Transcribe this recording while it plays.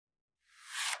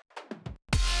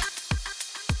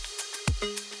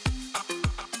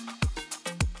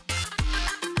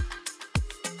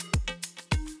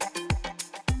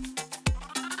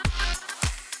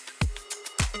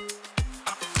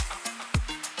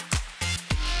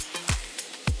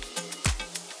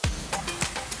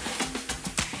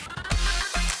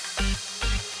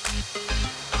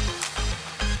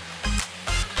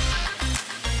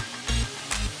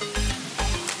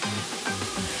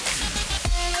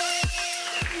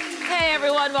Hey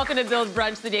everyone, welcome to Build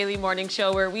Brunch, the daily morning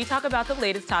show where we talk about the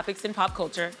latest topics in pop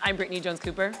culture. I'm Brittany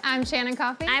Jones-Cooper. I'm Shannon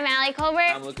Coffey. I'm Allie Colbert.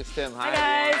 I'm Lucas Tim. Hi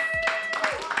guys.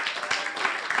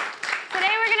 Today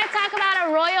we're going to talk about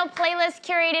a royal playlist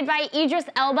curated by Idris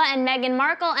Elba and Meghan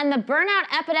Markle and the burnout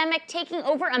epidemic taking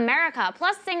over America.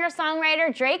 Plus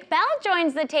singer-songwriter Drake Bell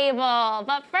joins the table.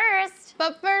 But first,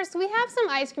 we have some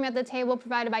ice cream at the table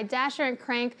provided by Dasher and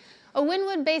Crank, a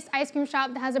Wynwood-based ice cream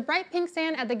shop that has a bright pink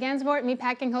stand at the Gansevoort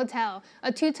Meatpacking Hotel.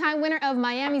 A two-time winner of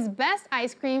Miami's best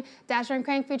ice cream, Dasher and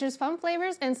Crank features fun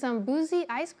flavors and some boozy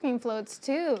ice cream floats,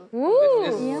 too. Ooh.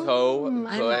 This is so good.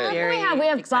 We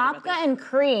have babka and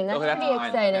cream. That's pretty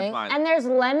exciting. And there's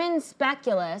lemon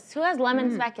speculoos. Who has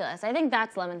lemon speculoos? I think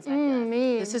that's lemon speculoos.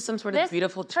 Me. This is some sort of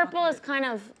beautiful chocolate. Purple is kind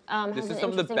of, this is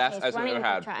some of the best ice cream I've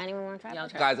ever had. Anyone want to try? Yeah, I'll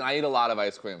try. Guys, I eat a lot of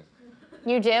ice cream.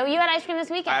 You do? You had ice cream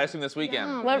this weekend? I had ice cream this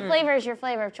weekend. What flavor is your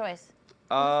flavor of choice?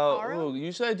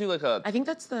 Usually I do like a... I think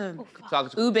that's the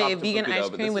chocolate ube chocolate vegan cookie ice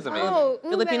dough, cream with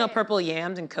Filipino purple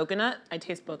yams and coconut. I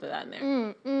taste both of that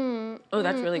in there. Oh,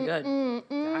 that's really good.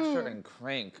 Dasher and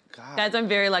Crank. God. Guys, I'm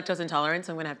very lactose intolerant,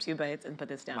 so I'm gonna have 2 bites and put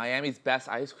this down. Miami's best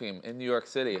ice cream in New York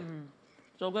City.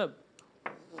 So good.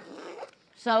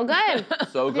 So good.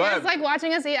 So good. It's like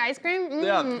watching us eat ice cream.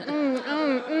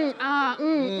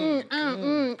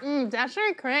 Dasher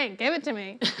and Crank, give it to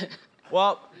me.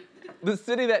 Well, the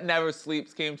city that never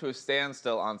sleeps came to a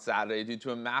standstill on Saturday due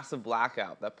to a massive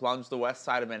blackout that plunged the west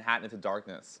side of Manhattan into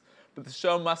darkness. But the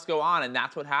show must go on, and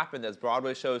that's what happened as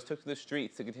Broadway shows took to the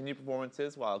streets to continue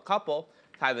performances while a couple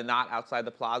tied the knot outside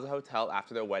the Plaza Hotel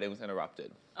after their wedding was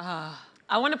interrupted.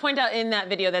 I want to point out in that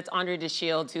video that's Andre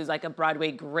DeShields, who's like a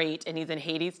Broadway great, and he's in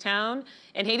Hadestown.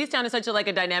 And Hadestown is such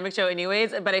a dynamic show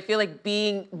anyways, but I feel like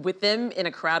being with them in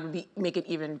a crowd would make it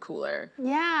even cooler.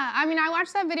 Yeah, I mean, I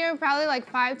watched that video probably like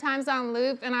 5 times on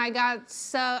loop, and I got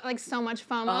so much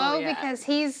FOMO because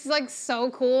he's like so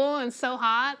cool and so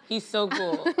hot. He's so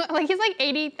cool. Like he's like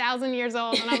 80,000 years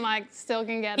old, and I'm like, still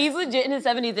can get it. He's legit in his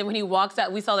 70s, and when he walks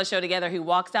out, we saw the show together, he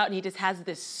walks out and he just has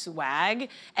this swag,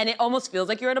 and it almost feels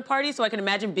like you're at a party, so I can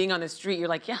imagine being on the street, you're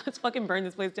like, yeah, let's fucking burn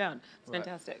this place down. It's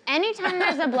fantastic. Anytime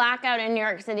there's a blackout in New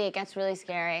York City, it gets really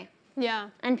scary. Yeah.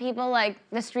 And people,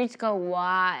 the streets go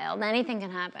wild. Anything can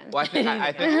happen. Well,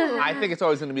 I think it's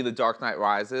always going to be the Dark Knight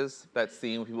Rises, that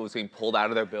scene where people are getting pulled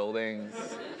out of their buildings.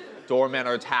 Doormen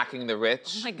are attacking the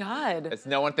rich. Oh my God.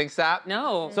 No one thinks that?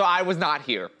 No. So I was not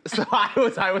here. So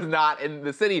I was not in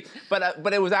the city. But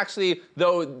it was actually,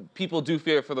 though people do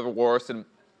fear for the worst, and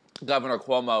Governor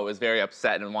Cuomo is very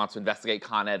upset and wants to investigate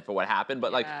Con Ed for what happened.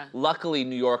 But luckily,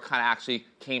 New York kind of actually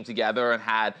came together and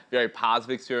had very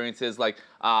positive experiences. The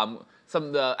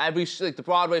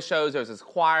Broadway shows, there was this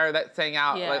choir that sang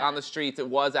out on the streets. It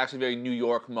was actually a very New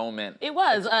York moment. It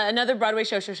was. Another Broadway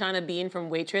show, Shoshana Bean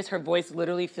from Waitress, her voice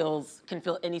literally can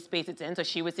fill any space it's in. So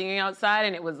she was singing outside,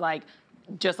 and it was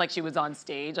just like she was on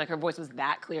stage. Like her voice was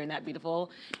that clear and that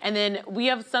beautiful. And then we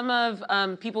have some of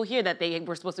people here that they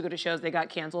were supposed to go to shows, they got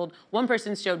canceled. One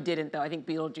person's show didn't though. I think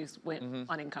Beetlejuice went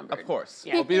unencumbered. Of course.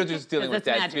 Yeah. Well, Beetlejuice is dealing with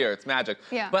dead spirits, magic.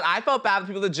 Yeah. But I felt bad for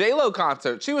people at the J-Lo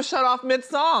concert. She was shut off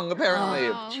mid-song, apparently.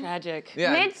 Oh, tragic.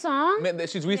 Yeah. Mid-song?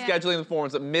 She's rescheduling the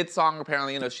performance, but mid-song,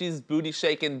 apparently, she's booty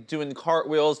shaking, doing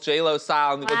cartwheels, J-Lo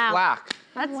style, and it goes black.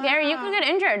 That's scary. You could get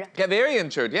injured. Get very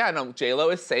injured. Yeah, no,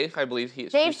 J-Lo is safe. I believe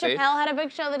she's Dave safe. Chappelle had a big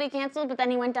show that he canceled, but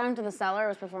then he went down to the cellar,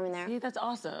 was performing there. See, that's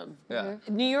awesome. Yeah.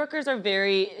 New Yorkers are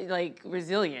very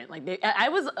resilient. I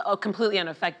was completely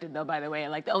unaffected though, by the way.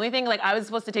 The only thing, I was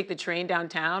supposed to take the train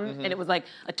downtown, and it was a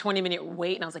 20-minute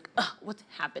wait, and I was like, ugh, what's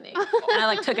happening? And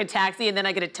I took a taxi, and then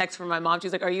I get a text from my mom.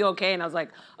 She's like, are you okay? And I was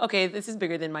like, okay, this is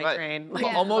bigger than my train.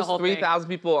 Almost 3,000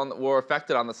 people were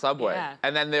affected on the subway. Yeah.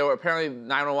 And then there were apparently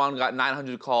 911 got 900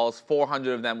 calls.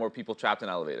 400 of them were people trapped in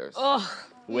elevators. Ugh.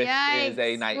 Which is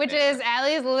a nightmare. Which is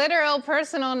Allie's literal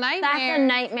personal nightmare. That's a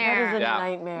nightmare. That is a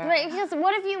nightmare. Right, because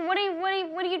what do you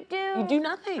do? You do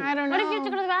nothing. I don't know. What if you have to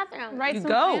go to the bathroom? Write You some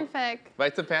go. fanfic.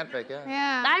 Write some fanfic, yeah.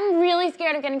 Yeah. I'm really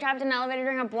scared of getting trapped in an elevator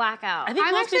during a blackout. I think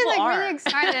I'm most actually people are. really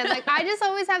excited. I just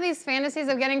always have these fantasies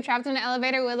of getting trapped in an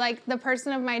elevator with the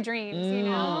person of my dreams, you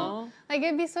know?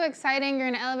 It'd be so exciting. You're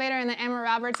in an elevator and then Emma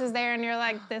Roberts is there and you're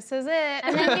like, this is it.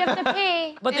 And then you have to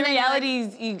pee. But the reality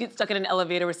is you get stuck in an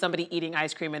elevator with somebody eating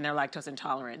ice cream and they're lactose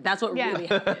intolerant. That's what really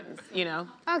happens, you know?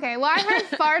 Okay, well, I heard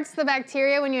farts, the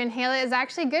bacteria, when you inhale it, is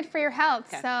actually good for your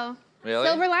health, so. Really?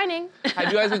 Silver lining.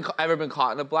 Have you guys ever been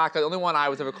caught in a blackout? The only one I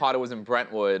was ever caught was in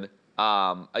Brentwood.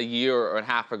 A year and a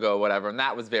half ago, whatever, and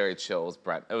that was very chill. It was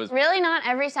Brent. It was really not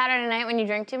every Saturday night when you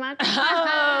drink too much.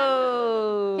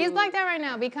 Oh. He's blacked out right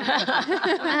now. Be kind.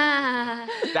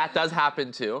 That does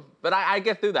happen too, but I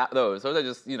get through those. Those are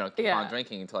just keep Yeah. on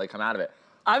drinking until I come out of it.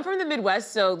 I'm from the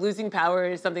Midwest, so losing power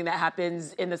is something that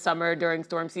happens in the summer during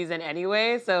storm season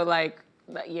anyway. So like,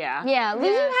 yeah. Yeah,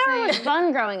 losing power was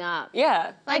fun growing up.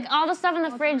 Yeah. Like all the stuff in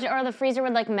the fridge or the freezer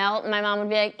would like melt, and my mom would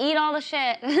be like, "Eat all the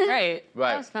shit." Right.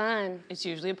 That was fun. It's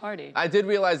usually a party. I did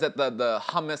realize that the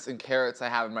hummus and carrots I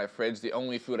have in my fridge, the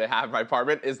only food I have in my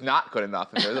apartment, is not good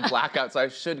enough. And there's a blackout, so I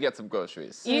should get some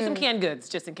groceries. You need some canned goods,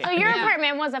 just in case. So your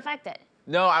apartment was affected.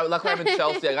 No, luckily I'm in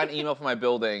Chelsea. I got an email from my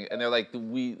building, and they're like,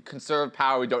 we conserve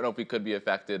power. We don't know if we could be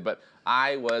affected, but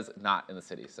I was not in the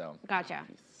city, so. Gotcha.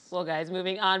 Well, guys,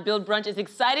 moving on. Build Brunch is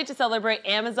excited to celebrate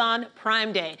Amazon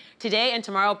Prime Day. Today and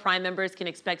tomorrow, Prime members can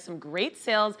expect some great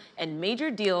sales and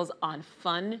major deals on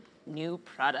fun new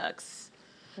products.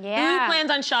 Yeah. Who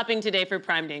plans on shopping today for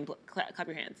Prime Day? Clap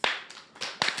your hands.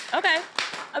 Okay.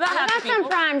 About I half got the people. some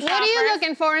Prime shoppers. What are you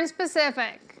looking for in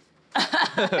specific?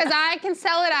 Because I can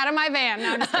sell it out of my van.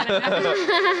 No, I'm just kidding.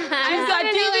 I just got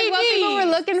to know like what people were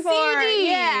looking for. CDs,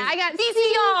 Yeah, I got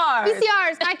VCRs.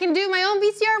 VCRs. I can do my own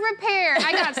VCR repair.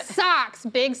 I got socks,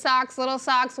 big socks, little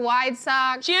socks, wide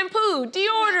socks. Shampoo,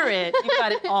 deodorant. You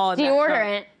got it all in that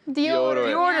truck.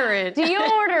 Deodorant. Deodorant.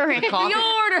 Deodorant.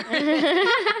 Deodorant.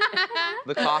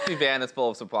 The coffee van is full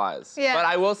of supplies. Yeah. But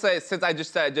I will say, since I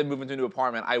just said I did move into a new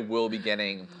apartment, I will be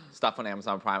getting stuff on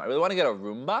Amazon Prime. I really want to get a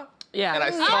Roomba. Yeah. And I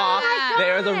saw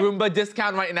there's a Roomba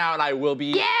discount right now, and I will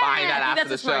be buying that I think after the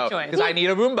that's a smart show. choice. Because I need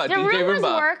a Roomba, The DJ Roombas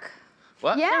Roomba. work.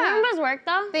 What? The Yeah. Roombas work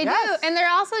though. They Yes. do, and they're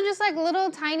also just like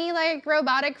little tiny like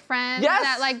robotic friends Yes.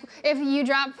 that like if you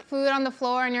drop food on the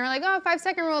floor and you're like, oh,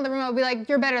 5-second rule, the Roomba will be like,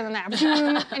 you're better than that. And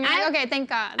you're like, okay, thank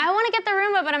God. I want to get the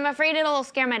Roomba, but I'm afraid it'll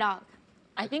scare my dog.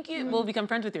 I think you will become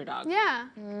friends with your dog. Yeah.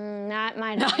 Not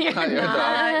my dog. You're Not your dog.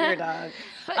 not your dog.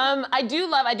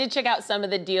 I did check out some of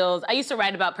the deals. I used to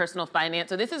write about personal finance,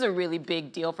 so this is a really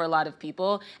big deal for a lot of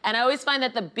people. And I always find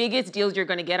that the biggest deals you're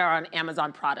gonna get are on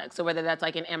Amazon products. So whether that's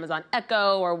like an Amazon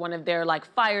Echo or one of their like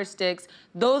Fire Sticks,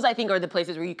 those I think are the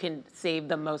places where you can save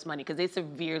the most money because they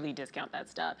severely discount that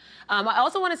stuff. I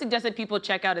also wanna suggest that people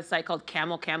check out a site called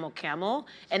Camel,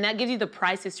 and that gives you the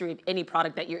price history of any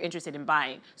product that you're interested in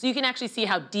buying. So you can actually see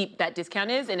how deep that discount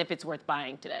is and if it's worth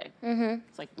buying today.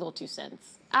 It's like little 2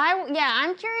 cents.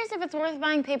 I'm curious if it's worth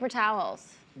buying paper towels.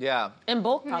 Yeah. In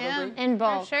bulk, probably. Yeah. In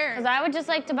bulk. sure. Because I would just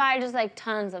like to buy just like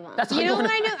tons of them. That's all You know wanna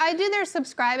what I do? buy. I do their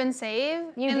subscribe and save,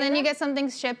 You do and then you that? get something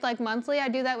shipped like monthly. I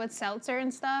do that with seltzer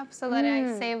and stuff, so that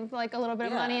I save like a little bit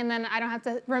of Yeah. money, and then I don't have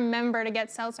to remember to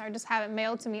get seltzer. I just have it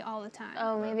mailed to me all the time.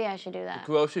 Oh, maybe I should do that.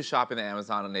 Grocery shopping that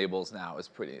Amazon enables now is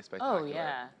pretty spectacular. Oh,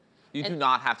 yeah. You do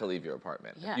not have to leave your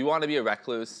apartment. Yeah. You want to be a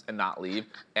recluse and not leave,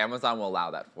 Amazon will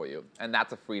allow that for you. And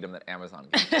that's a freedom that Amazon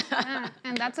gives. Yeah,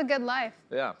 and that's a good life.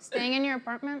 Yeah. Staying in your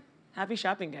apartment. Happy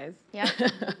shopping, guys. Yep.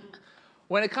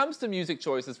 When it comes to music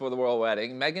choices for the royal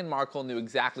wedding, Meghan Markle knew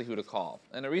exactly who to call.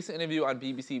 In a recent interview on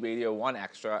BBC Radio 1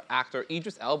 Extra, actor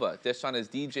Idris Elba dished on his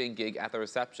DJing gig at the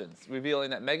receptions, revealing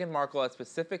that Meghan Markle had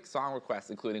specific song requests,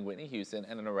 including Whitney Houston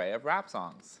and an array of rap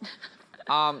songs.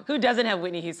 Who doesn't have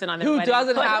Whitney Houston on their Who wedding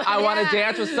doesn't playlist? have I Want to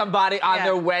Dance with Somebody on Yeah.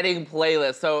 their wedding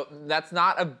playlist? So that's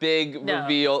not a big No.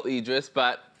 reveal, Idris,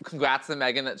 but congrats to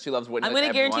Meghan that she loves Whitney. I'm like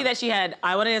gonna guarantee everyone. that she had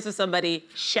I Want to Dance with Somebody,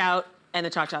 Shout, and the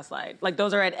Cha-Cha Slide. Like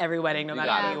those are at every wedding, no matter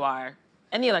got who it. you are.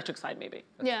 And the Electric Slide, maybe.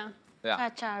 Yeah. Yeah.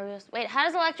 Cha-cha. Wait, how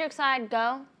does Electric Slide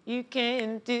go? You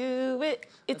can do it.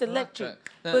 It's electric.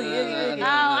 Oh,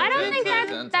 I don't think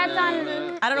that's on.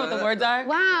 I don't know what the words are,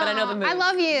 Wow. but I know the move. I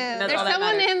love you. That's There's all that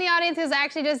someone matters. in the audience who's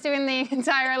actually just doing the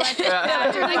entire electric. Like,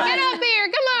 get up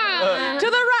here, come on. To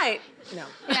the right. No.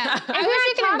 Yeah. I wish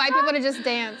you could invite cha-cha? people to just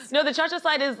dance. No, the Cha-Cha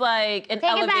Slide is like an Take it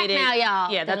back elevated. now,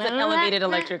 y'all. Yeah, that's an elevated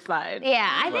electric slide. Yeah,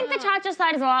 I think the Cha-cha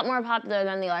Slide is a lot more popular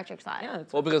than the Electric Slide. Yeah,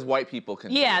 that's- Well, because white people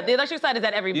can. yeah, do the it. Electric Slide is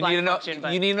at every You black need to know. function,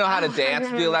 but You need to know how to dance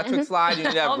to the electric slide. You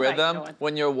need to have Oh my rhythm. God.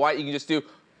 When you're white, you can just do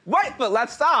right foot.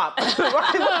 Let's stop. Right foot,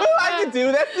 I can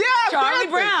do this. Yeah. Charlie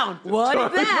dancing. Brown. What is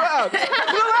Charlie that?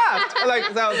 Brown.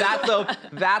 To the left. So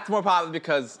that's more popular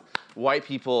because white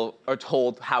people are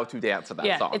told how to dance to that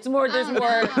Yeah, song. it's more. There's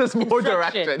more. There's more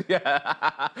instruction. direction.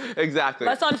 Yeah. Exactly.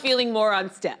 Less on feeling, more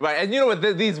on step. Right, and you know what?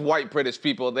 These white British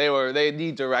people, they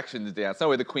need direction to dance. No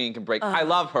way the Queen can break. I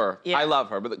love her. yeah. I love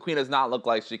her, but the Queen does not look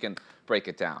like she can break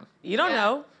it down. You don't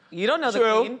know. You don't know the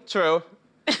True, Queen. true.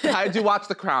 I do watch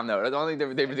The Crown though. I don't think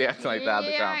they were dancing like that.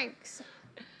 The Crown. Yikes.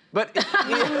 But But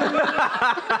you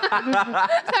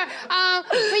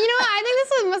know what? I think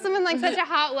this must have been like such a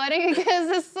hot wedding because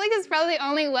this like is probably the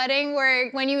only wedding where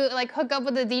when you like hook up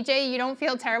with the DJ, you don't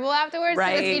feel terrible afterwards.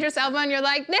 Right. It's Idris Elba and you're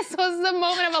like, this was the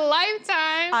moment of a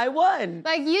lifetime. I won.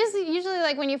 Like usually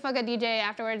like when you fuck a DJ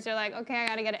afterwards, you're like, okay, I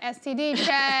gotta get an STD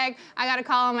check. I gotta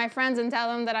call all my friends and tell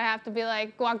them that I have to be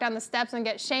like walk down the steps and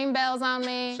get shame bells on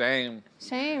me. shame.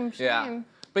 Shame. Yeah.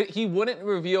 But he wouldn't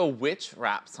reveal which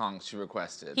rap song she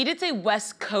requested. He did say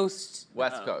West Coast.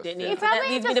 West Coast. Didn't Yeah. he? He So that probably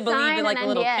leads had me to to believe sign in like an a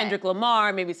little NDA. Kendrick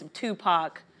Lamar, maybe some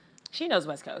Tupac. She knows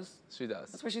West Coast. She does.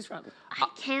 That's where she's from. I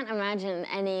can't imagine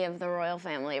any of the royal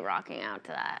family rocking out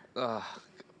to that.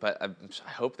 But I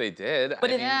hope they did. But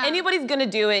if anybody's gonna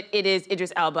do it, it is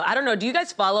Idris Elba. I don't know. Do you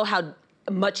guys follow how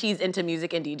much he's into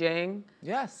music and DJing?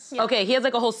 Yes. Okay, he has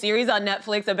like a whole series on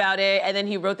Netflix about it, and then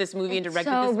he wrote this movie and directed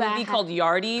so this movie bad. called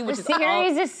Yardie, which The is all...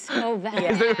 series is so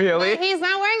bad. Is it really? But he's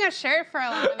not wearing a shirt for a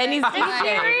lot of it. And he's Like,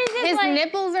 series is his like-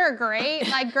 nipples are great,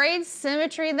 like great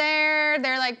symmetry there.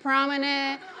 They're like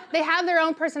prominent. They have their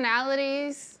own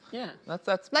personalities. Yeah. That's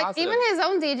Like positive. even his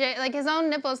own DJ, like his own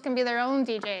nipples can be their own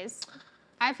DJs.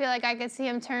 I feel like I could see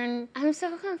him turn. I'm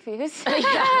so confused.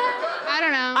 I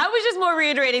don't know. I was just more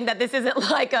reiterating that this isn't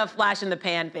like a flash in the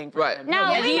pan thing for Right. him. No,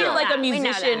 And we he's know like that. a We know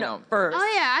musician that. first.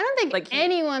 Oh yeah, I don't think Like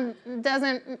anyone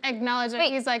doesn't acknowledge that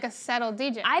Wait. he's like a settled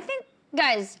DJ. I think,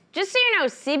 guys, just so you know,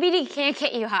 CBD can't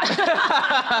get you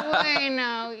high. Wait,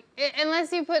 no.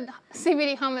 Unless you put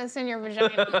CBD hummus in your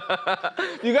vagina.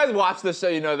 You guys watch the show,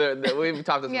 you know that we've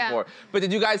talked this Yeah. before. But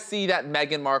did you guys see that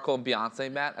Meghan Markle and Beyonce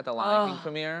met at the Lion King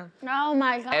premiere? Oh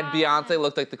my God. And Beyonce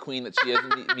looked like the queen that she is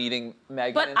meeting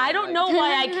Meghan. But I don't know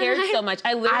why I cared so much.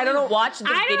 I literally don't know. watched the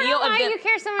I don't video know of why them. you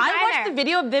care so much I watched either. the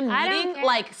video of them I don't meeting care.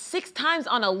 like 6 times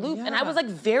on a loop, and I was like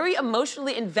very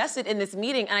emotionally invested in this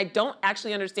meeting, and I don't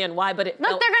actually understand why, but it Look,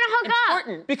 felt they're gonna hook up.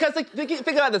 important. Because like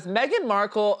think about this, Meghan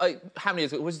Markle, how many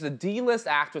years ago was the D-list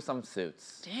actress on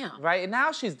Suits? Damn. Right, and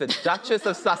now she's the Duchess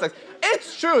of Sussex.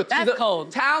 It's truth. That's she's a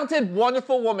cold. talented,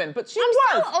 wonderful woman, but she I'm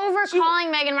was so over She-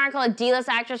 calling Meghan Markle a D-list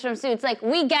actress from Suits. Like,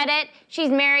 we get it. She's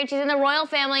married. She's in the royal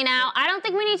family now. I don't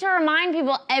think we need to remind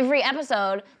people every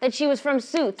episode that she was from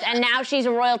Suits and now she's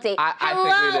a royalty. I think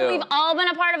Hello, we do. we've all been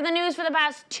a part of the news for the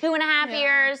past 2.5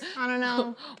 years. I don't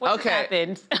know. What Okay.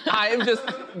 happened?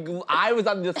 I was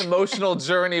on this emotional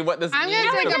journey. What this I'm means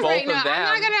gonna to take a both break. of No,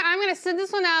 them. I'm gonna sit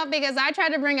this one out because I tried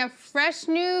to bring a fresh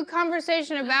new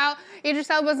conversation about Idris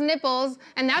Elba's nipples,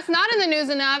 and that's not in the news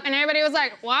enough. And everybody was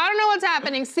like, "Well, I don't know what's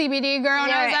happening, CBD girl." And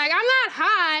Yeah, I was right. like, "I'm not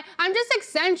high. I'm just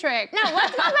eccentric." No,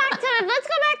 let's go back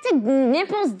to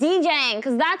nipples DJing,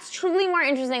 because that's truly more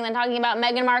interesting than talking about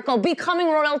Meghan Markle becoming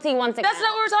royalty once again. That's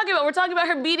not what we're talking about. We're talking about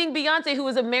her beating Beyonce, who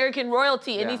was American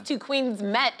royalty, and Yeah. these two queens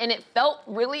met, and it felt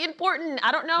really important.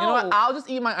 I don't know. You know what? I'll just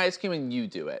eat my ice cream and you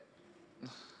do it.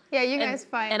 Yeah, you guys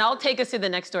fight. And I'll take us to the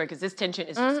next story because this tension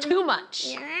is just too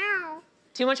much.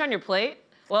 Too much on your plate?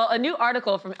 Well, a new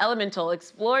article from Elemental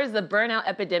explores the burnout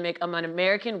epidemic among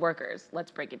American workers. Let's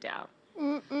break it down.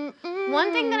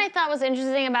 One thing that I thought was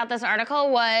interesting about this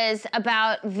article was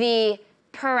about the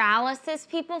paralysis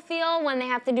people feel when they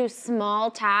have to do small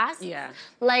tasks. Yeah.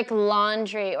 Like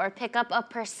laundry or pick up a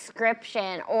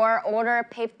prescription or order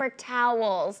paper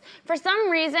towels. For some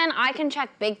reason, I can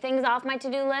check big things off my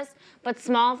to-do list, but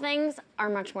small things are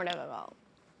much more difficult.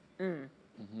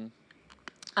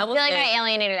 I will I feel like say, I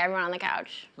alienated everyone on the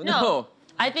couch. No.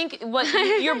 I think what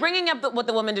you're bringing up what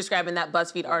the woman described in that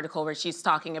BuzzFeed article where she's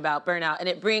talking about burnout, and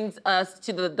it brings us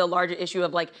to the larger issue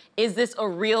of like, is this a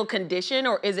real condition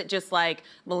or is it just like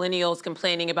millennials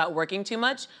complaining about working too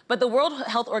much? But the World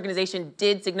Health Organization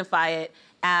did signify it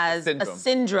as a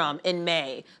syndrome in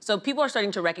May. So people are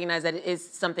starting to recognize that it is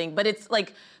something, but it's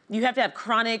like you have to have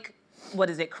chronic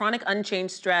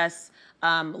unchanged stress,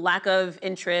 lack of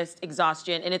interest,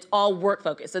 exhaustion, and it's all work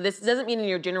focused. So this doesn't mean in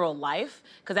your general life,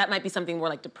 because that might be something more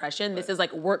like depression. This is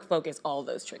like work focused, all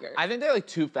those triggers. I think there are like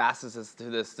two facets to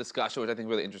this discussion, which I think is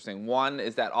really interesting. One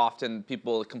is that often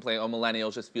people complain, oh,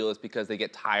 millennials just feel it's because they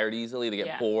get tired easily, they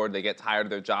get bored, they get tired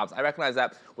of their jobs. I recognize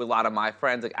that with a lot of my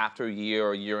friends, like after a year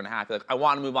or a year and a half, they're like, I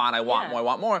want to move on, I want more, I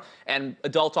want more. And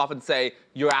adults often say,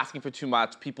 you're asking for too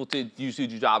much. People usually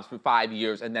do jobs for 5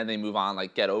 years and then they move on,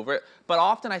 like get over it. But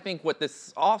often I think what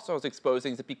this also is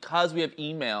exposing is that because we have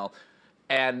email,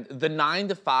 and the 9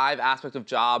 to 5 aspect of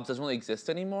jobs doesn't really exist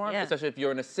anymore, especially if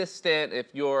you're an assistant, if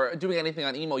you're doing anything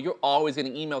on email, you're always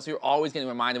getting emails, so you're always getting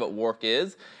reminded what work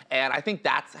is. And I think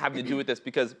that's having to do with this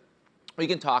because we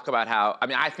can talk about how, I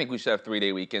mean, I think we should have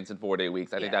 3-day weekends and 4-day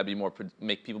weeks. I think that'd be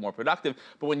make people more productive.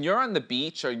 But when you're on the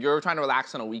beach or you're trying to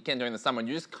relax on a weekend during the summer and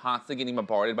you're just constantly getting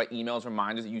bombarded by emails,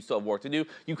 reminders that you still have work to do,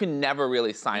 you can never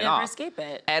really sign off. Never escape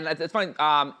it. And it's funny,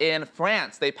 in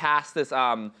France, they passed this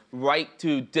right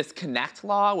to disconnect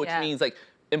law, which means like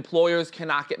employers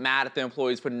cannot get mad at their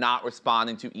employees for not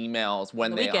responding to emails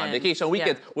when they're on vacation on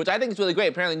weekends, which I think is really great.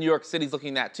 Apparently New York City's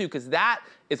looking at that too, because that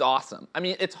is awesome. I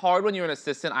mean, it's hard when you're an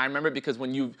assistant. I remember because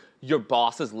when your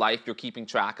boss's life you're keeping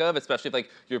track of, especially if like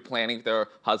you're planning their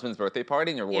husband's birthday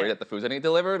party and you're worried that the food's gonna get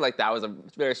delivered. Like that was a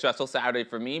very stressful Saturday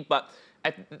for me. But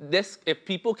if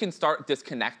people can start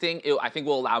disconnecting, I think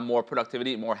will allow more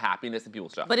productivity, more happiness in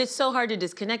people's jobs. But it's so hard to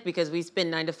disconnect because we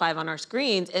spend 9 to 5 on our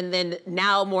screens, and then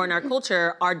now more in our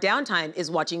culture, our downtime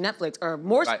is watching Netflix or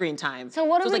more screen time. So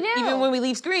what do we it's like, do? even when we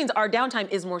leave screens, our downtime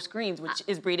is more screens, which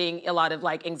is breeding a lot of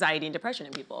like anxiety and depression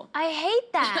in people. I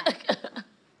hate that.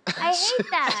 I hate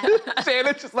that.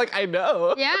 Shannon's just like, I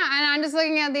know. Yeah, and I'm just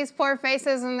looking at these poor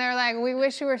faces, and they're like, we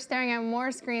wish we were staring at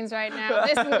more screens right now.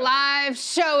 This live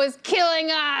show is killing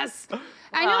us.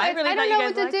 I know. I really I thought don't you know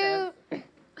guys what to do.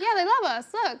 Yeah, they love us.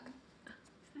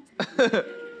 Look.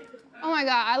 Oh my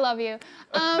God, I love you.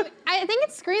 I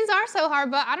think screens are so hard,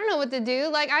 but I don't know what to do.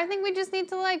 Like, I think we just need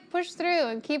to like push through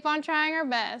and keep on trying our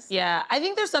best. Yeah, I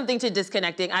think there's something to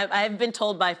disconnecting. I've been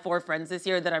told by 4 friends this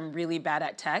year that I'm really bad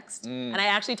at text. And I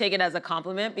actually take it as a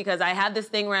compliment because I have this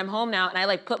thing where I'm home now and I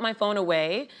like put my phone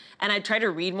away and I try to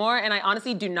read more, and I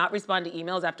honestly do not respond to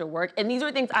emails after work. And these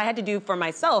were things I had to do for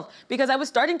myself because I was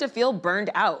starting to feel burned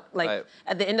out. Like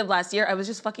at the end of last year, I was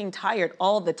just fucking tired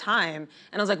all the time.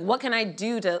 And I was like, what can I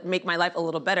do to make my life a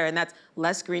little better? And that's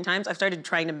less screen times. I've started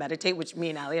trying to meditate, which me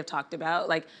and Allie have talked about.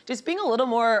 Like just being a little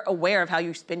more aware of how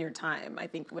you spend your time, I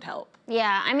think would help.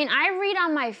 Yeah, I mean, I read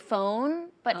on my phone,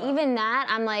 but even that,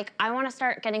 I'm like, I want to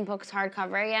start getting books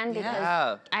hardcover again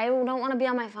because I don't want to be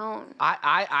on my phone.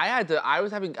 I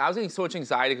was getting so much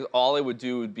anxiety because all I would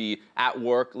do would be at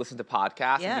work, listen to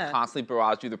podcasts, and be constantly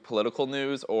barraged either political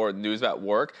news or news about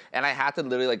work. And I had to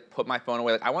literally like put my phone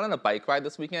away. Like I went on a bike ride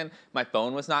this weekend. My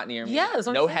phone was not near me. Yeah, that's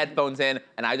what no I'm saying. headphones in,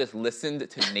 and I just listened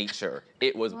to nature.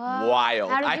 It was wild.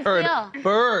 How did I you heard feel?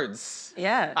 birds.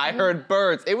 Yeah. I heard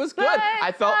birds. It was good.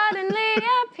 I felt Suddenly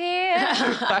appear.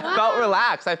 I felt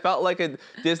relaxed. I felt like a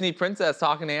Disney princess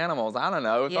talking to animals. I don't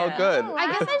know. It felt good. I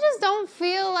guess I just don't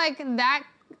feel like that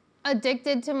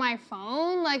addicted to my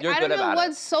phone. Like, You're I don't good know about what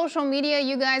it. social media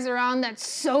you guys are on that's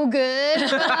so good.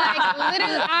 But like,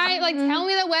 literally, tell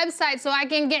me the website so I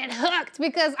can get hooked,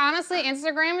 because honestly,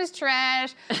 Instagram is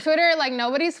trash. Twitter, like,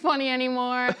 nobody's funny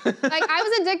anymore. Like, I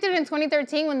was addicted in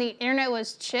 2013 when the internet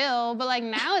was chill, but like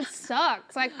now it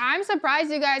sucks. Like, I'm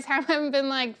surprised you guys haven't been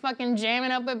like fucking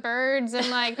jamming up with birds and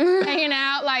like hanging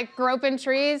out, like groping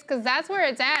trees, because that's where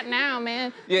it's at now,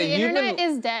 man. Yeah, the internet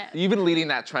is dead. You've been leading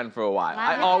that trend for a while.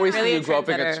 I Wow. always Really see a you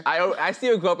groping trendsetter. I see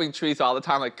you groping trees all the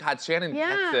time. Like, God, Shannon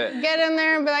gets it. Get in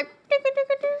there and be like,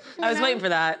 I was waiting for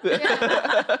that.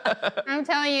 I'm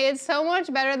telling you, it's so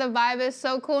much better. The vibe is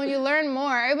so cool, and you learn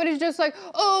more. Everybody's just like,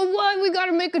 oh, what? We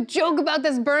gotta make a joke about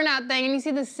this burnout thing, and you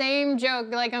see the same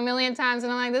joke like a million times,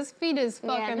 and I'm like, this feed is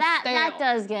fucking that stale.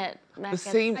 does get. The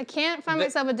same. I can't find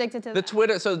myself addicted to The that.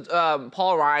 Twitter, so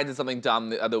Paul Ryan did something dumb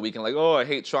the other weekend, like, oh, I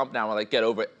hate Trump now. We're like, get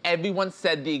over it. Everyone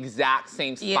said the exact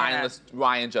same spineless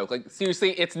Ryan joke. Like,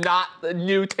 seriously, it's not a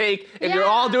new take if you're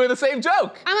all doing the same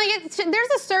joke. I'm like, there's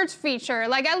a search feature.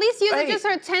 Like, at least use it just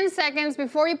for 10 seconds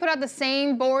before you put out the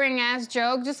same boring-ass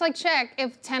joke. Just, like, check.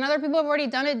 If 10 other people have already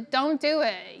done it, don't do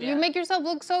it. You make yourself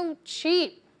look so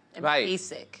cheap. Right.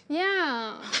 Basic.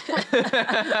 Yeah.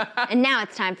 And now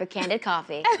it's time for Candid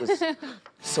Coffee. It was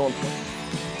so important.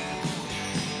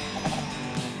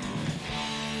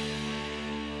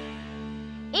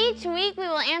 Each week, we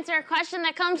will answer a question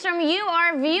that comes from you,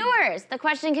 our viewers. The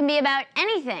question can be about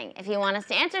anything. If you want us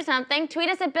to answer something, tweet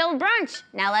us at Build Brunch.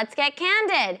 Now let's get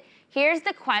candid. Here's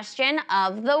the question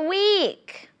of the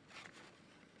week.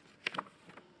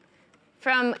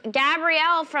 From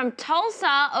Gabrielle from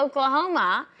Tulsa,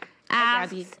 Oklahoma,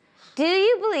 Gabby. asks, do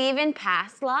you believe in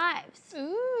past lives?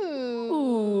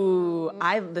 Ooh.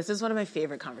 This is one of my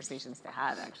favorite conversations to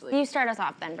have, actually. You start us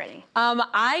off then, Brittany.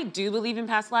 I do believe in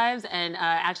past lives, and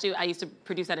actually, I used to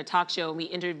produce at a talk show, and we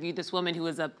interviewed this woman who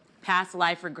was a past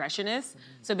life regressionist.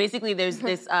 So basically, there's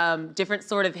this different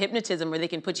sort of hypnotism where they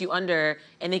can put you under,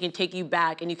 and they can take you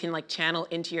back, and you can like channel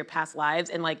into your past lives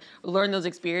and like learn those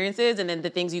experiences, and then the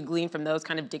things you glean from those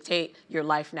kind of dictate your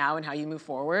life now and how you move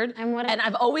forward. And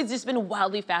I've always just been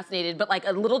wildly fascinated, but like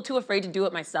a little too afraid to do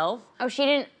it myself. Oh, she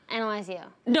didn't analyze you.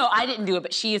 No, I didn't do it,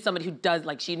 but she is somebody who does,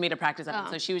 like, she'd made a practice of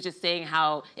it. So she was just saying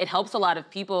how it helps a lot of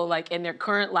people, like, in their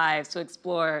current lives to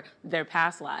explore their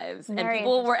past lives. And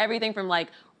people were everything from, like,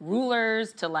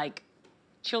 rulers to, like,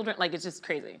 children. Like, it's just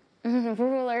crazy.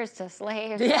 Rulers to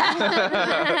slaves.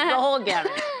 Yeah, the whole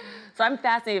gamut. So I'm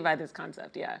fascinated by this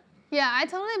concept, yeah. Yeah, I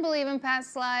totally believe in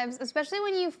past lives, especially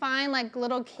when you find like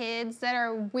little kids that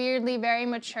are weirdly very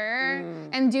mature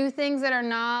and do things that are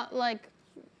not like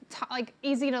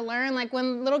easy to learn. Like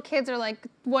when little kids are like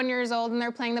 1 year old and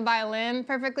they're playing the violin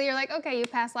perfectly, you're like, okay, you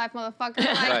past life motherfucker.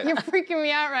 Like you're freaking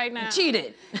me out right now.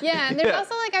 Cheated. Yeah, and there's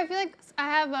also like, I feel like I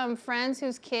have friends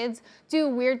whose kids do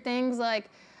weird things like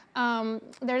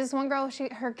there's this one girl,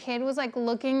 her kid was like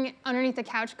looking underneath the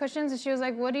couch cushions, and she was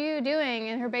like, "What are you doing?"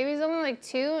 And her baby's only like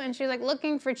 2, and she was like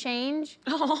looking for change.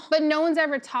 But no one's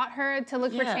ever taught her to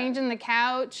look for change in the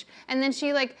couch. And then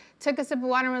she like took a sip of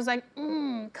water and was like,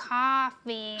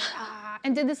 coffee,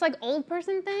 and did this like old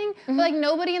person thing. But like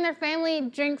nobody in their family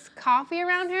drinks coffee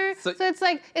around her. So it's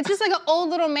like, it's just like an old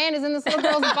little man is in this little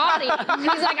girl's body. And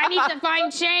he's like, I need to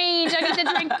find change. I need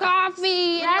to drink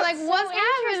coffee. And you're like, what's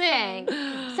happening?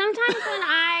 Sometimes when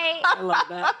I love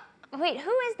that. Wait,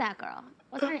 who is that girl?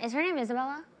 Is her name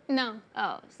Isabella? No.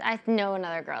 Oh, I know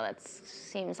another girl that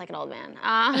seems like an old man.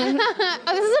 Oh,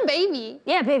 this is a baby.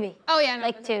 Yeah, baby. Oh yeah, no.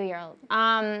 Like 2-year-old.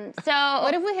 So.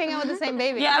 What if we hang out with the same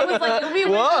baby? Yeah, I was like,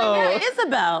 whoa,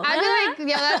 Isabel. I'd be like,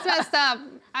 yeah, that's messed up.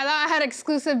 I thought I had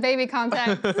exclusive baby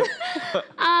contact. You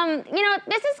know,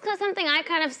 this is something I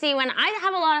kind of see when I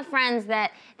have a lot of friends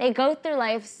that they go through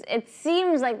life, it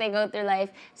seems like they go through life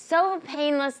so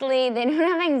painlessly, they don't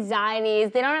have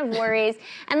anxieties, they don't have worries,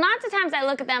 and lots of times I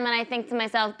look at them and I think to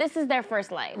myself, this is their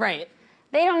first life. Right.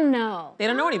 They don't know. They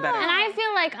don't know any better. And I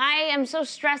feel like I am so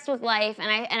stressed with life, and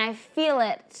I feel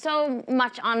it so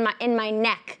much in my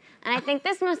neck, and I think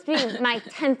this must be my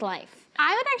 10th life.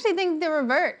 I would actually think the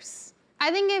reverse. I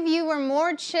think if you were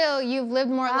more chill, you've lived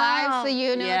more lives, so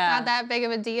you know it's not that big of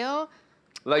a deal.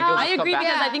 Like, I agree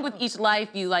because I think with each life,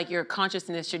 you like your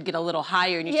consciousness should get a little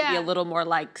higher and you should be a little more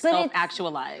like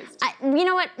self-actualized. You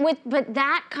know what? But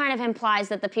that kind of implies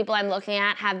that the people I'm looking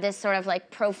at have this sort of like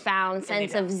profound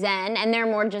sense of zen, and they're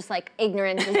more just like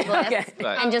ignorance is bliss,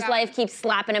 and just life keeps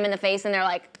slapping them in the face, and they're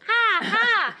like, ha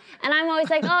ha. And I'm always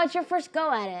like, oh, it's your first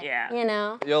go at it. Yeah. You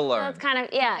know? You'll learn. So it's kind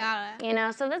of, you know?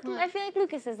 So that's, I feel like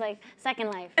Lucas is like second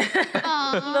life.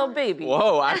 Little baby.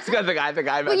 Whoa, I think I've had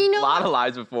a lot of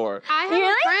lives before. I have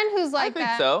a friend who's like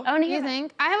that. So? Oh, You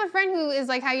think? I have a friend who is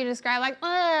like how you describe, like,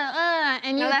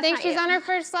 and you think she's on her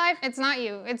first life. It's not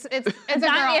you. It's a girl.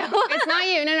 It's not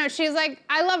you. No, she's like,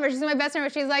 I love her. She's my best friend,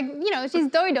 but she's like, you know,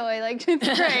 she's doy-doy. Like, she's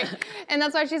great. And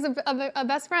that's why she's a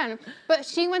best friend. But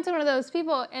she went to one of those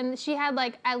people, and she had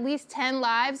like at least 10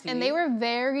 lives, and they were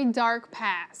very dark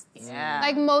pasts. Yeah.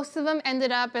 Like most of them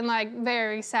ended up in like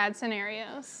very sad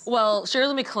scenarios. Well,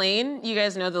 Shirley MacLaine, you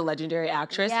guys know the legendary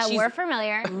actress. Yeah, we're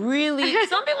familiar. Really,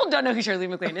 some people don't know who Shirley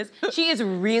MacLaine is. She is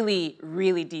really,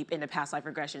 really deep into past life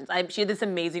regressions. She had this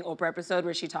amazing Oprah episode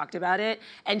where she talked about it,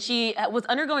 and she was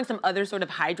undergoing some other sort of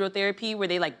hydrotherapy where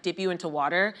they like dip you into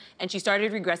water, and she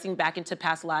started regressing back into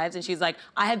past lives, and she's like,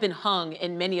 I have been hung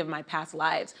in many of my past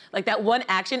lives. Like that one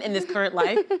action in this current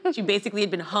life, she basically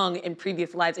had been hung in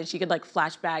previous lives, and she could like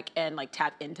flash back and like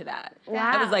tap into that.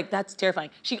 Wow. I was like, that's terrifying.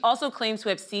 She also claims to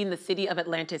have seen the city of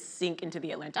Atlantis sink into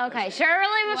the Atlantic Okay, Ocean.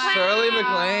 Shirley MacLaine. Shirley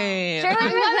MacLaine. I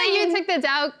love that you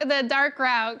took the dark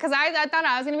route, because I thought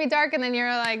I was gonna be dark, and then you're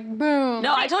like, boom.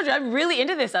 No, I told you, I'm really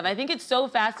into this stuff. I think it's so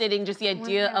fascinating, just the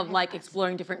idea of like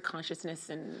exploring different consciousness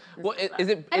and Well, stuff. is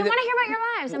it? I want to hear about your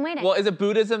lives. I'm waiting. Well, is it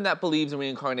Buddhism that believes in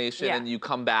reincarnation Yeah. and you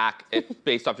come back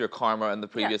based off your karma in the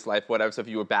previous life, whatever? So if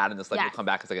you were bad in this life, you'll come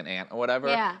back as like an ant or whatever.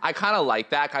 Yeah. I kind of like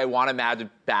that. I want to imagine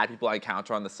bad people I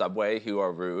encounter on the subway who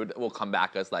are rude will come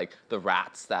back as like the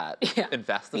rats that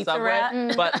infest the Pizza subway.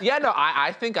 rat. But yeah, no,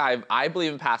 I think I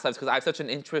believe in past lives because I have such an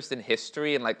interest in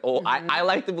history and like I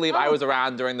like to believe I was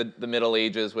around during the Middle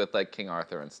Ages with like King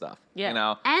Arthur and stuff. Yeah. You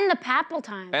know. And the papal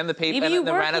times. And the Maybe and you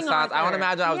the were King Renaissance. I want to Arthur.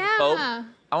 imagine I was the Pope.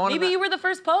 Maybe you were the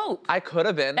first pope. I could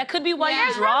have been. That could be why Yeah.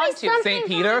 you're drawn There's to probably it. St.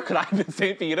 Peter? Could I have been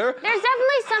St. Peter? There's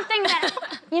definitely something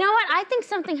that, you know what? I think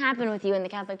something happened with you in the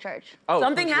Catholic Church. Oh,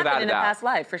 Something without happened in a doubt. past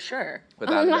life, for sure.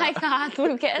 Without Oh a my doubt. God,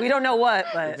 Lucas. We don't know what,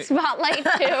 but... Spotlight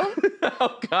too.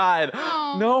 Oh God.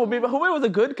 No, maybe who was a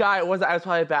good guy? I was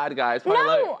probably a bad guy. It's probably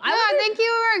like, I think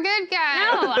you were a good guy.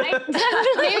 No, I definitely.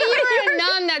 Maybe you were a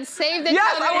nun that saved the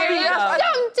Yes, children. I want to be. Yes,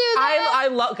 Don't do that. I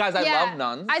love guys. I Yeah. love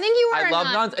nuns. I think you were I a love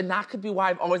nun. nuns, and that could be why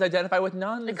I've always identified with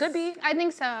nuns. It could be. I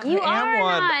think so. You I are am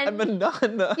one. not. I'm a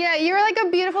nun. Yeah, you were like a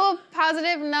beautiful,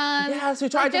 positive nun. Yes, we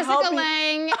tried like to Jessica help you.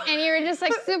 Lange, and you were just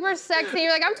like super sexy.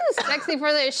 You're like, I'm too sexy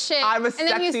for this shit. I'm a and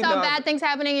then you sexy saw nun. bad things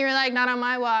happening, you were like, not on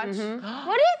my watch. What do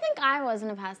you think I was in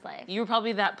a past life? You were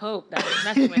probably that pope that was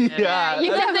messing with him. Yeah.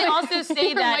 You Because they definitely- also say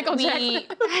you were that Michael Jackson.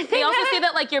 they also say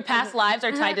that like your past lives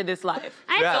are tied to this life.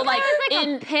 I Yeah. thought So like, I was like a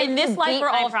in pimp this who life beat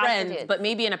we're my all friends, prostitutes. but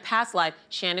maybe in a past life,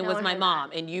 Shannon was one my heard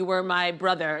mom and you were my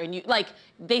brother, and you like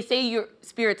they say your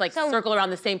spirits like So- circle around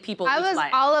the same people I each was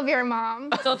life. all of your mom.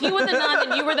 So if he was a nun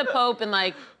and you were the pope, and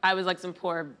like I was like some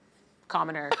poor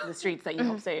commoner in the streets that you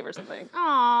helped save or something.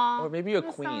 Aww. Or maybe you're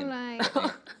a So queen. nice.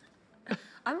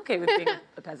 I'm okay with being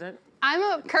a peasant.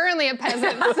 I'm currently a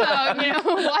peasant, so, you know,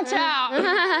 watch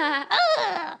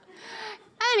out.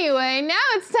 Anyway, now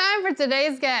it's time for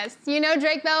today's guest. You know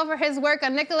Drake Bell for his work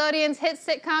on Nickelodeon's hit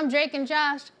sitcom Drake and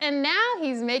Josh, and now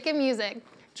he's making music.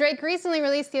 Drake recently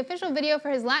released the official video for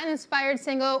his Latin-inspired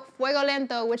single, Fuego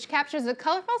Lento, which captures the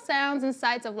colorful sounds and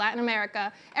sights of Latin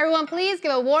America. Everyone, please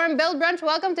give a warm Build Brunch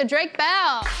welcome to Drake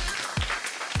Bell.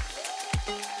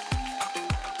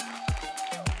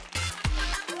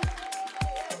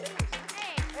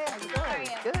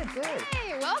 Good.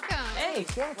 Hey, welcome. Hey,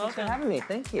 Yeah, thanks for having me.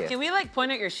 Thank you. Can we like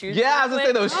point at your shoes? Yeah, I was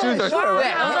real gonna say quick? those shoes are sure.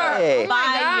 sick. Those are Hey.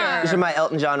 fire. These are my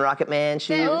Elton John Rocket Man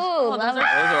shoes. Ooh, Oh, those Those are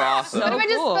are awesome. What if I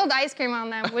just cool. spilled ice cream on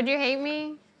them? Would you hate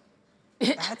me?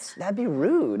 That'd be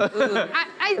rude. That's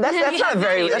That's not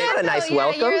a nice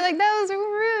welcome. You're like, that was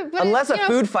rude. But Unless a you know,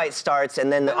 food fight starts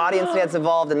and then the audience gets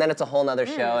involved and then it's a whole nother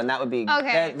show and that would be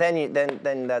Okay.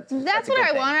 Then that's That's a what good I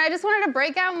thing. wanted. I just wanted a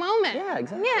breakout moment. Yeah,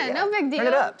 exactly. Yeah, no big deal. Turn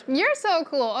it up. You're so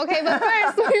cool. Okay, but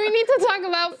first, we need to talk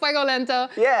about Fuego Lento.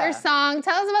 Yeah. Your song.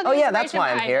 Tell us about the Oh yeah, that's inspiration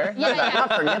why I'm here. behind it. Yeah,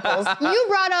 Not for nipples. You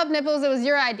brought up nipples. It was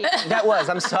your idea. That was.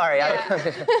 I'm sorry.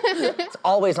 It's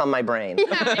always on my brain.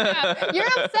 I know. You're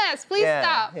obsessed. Please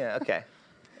stop. Yeah. Okay.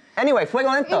 Anyway, Fuego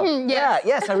Lento. yes.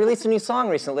 Yes, I released a new song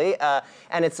recently,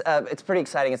 and it's pretty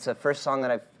exciting. It's the first song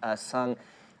that I've sung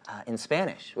in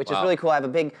Spanish, which is Wow. really cool. I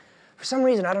have for some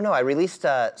reason, I don't know. I released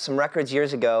some records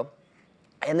years ago,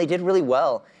 and they did really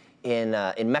well in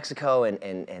Mexico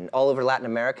and all over Latin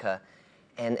America,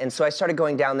 and so I started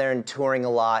going down there and touring a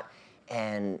lot,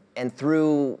 and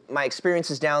through my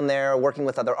experiences down there, working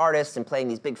with other artists and playing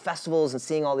these big festivals and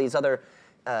seeing all these other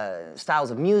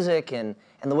styles of music and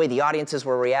the way the audiences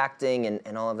were reacting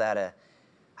and all of that,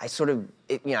 I sort of,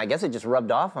 I guess it just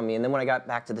rubbed off on me. And then when I got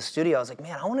back to the studio, I was like,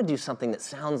 man, I want to do something that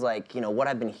sounds like, what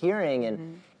I've been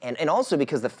hearing. And also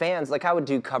because the fans, like I would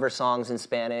do cover songs in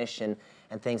Spanish and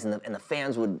things, and the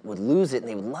fans would lose it and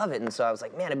they would love it. And so I was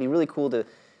like, man, it'd be really cool to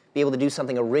be able to do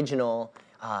something original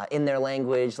in their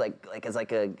language, like as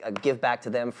like a give back to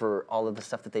them for all of the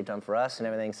stuff that they've done for us and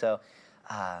everything. So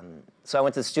I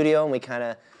went to the studio and we kind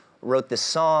of wrote this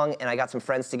song, and I got some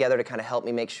friends together to kind of help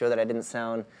me make sure that I didn't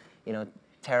sound,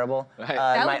 terrible. Right.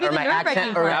 That would be the my nerve-wracking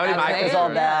accent part, That would be my was concern. all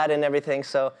bad and everything.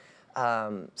 So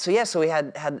we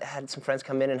had some friends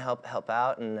come in and help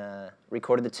out and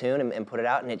recorded the tune and put it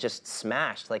out, and it just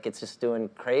smashed. Like it's just doing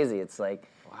crazy. It's like.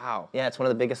 Wow. Yeah, it's one of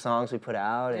the biggest songs we put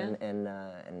out, Yeah.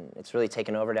 and it's really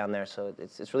taken over down there. So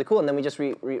it's really cool. And then we just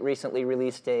recently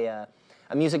released a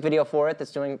music video for it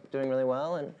that's doing really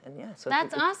well, and yeah. So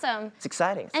That's awesome. It's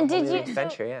exciting. It's And a whole did new you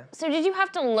adventure? Yeah. So did you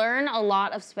have to learn a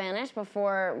lot of Spanish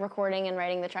before recording and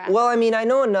writing the track? Well, I mean, I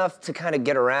know enough to kind of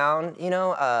get around,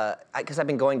 because I've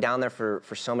been going down there for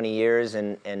so many years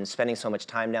and spending so much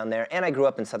time down there, and I grew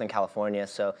up in Southern California,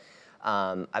 so.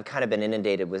 I've kind of been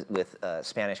inundated with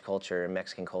Spanish culture and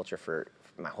Mexican culture for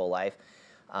my whole life.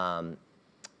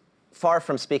 Far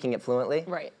from speaking it fluently.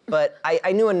 Right. But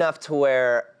I knew enough to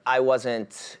where I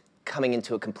wasn't coming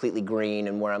into it completely green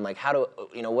and where I'm like,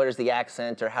 what is the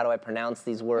accent or how do I pronounce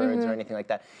these words or anything like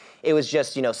that. It was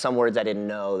just, some words I didn't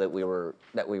know that we were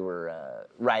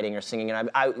writing or singing. And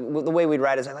the way we'd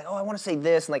write is I want to say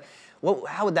this and like,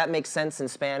 how would that make sense in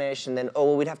Spanish? And then,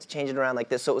 we'd have to change it around like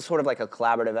this. So it was sort of like a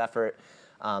collaborative effort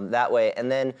that way.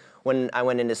 And then when I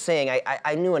went into sing,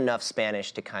 I knew enough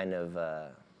Spanish to kind of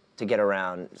to get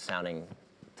around sounding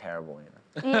terrible.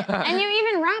 Yeah. And you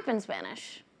even rap in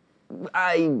Spanish.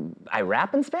 I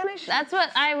rap in Spanish? That's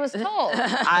what I was told.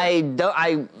 I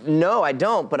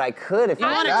don't, but I could if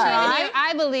I wanna tried.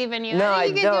 I believe in you. No, I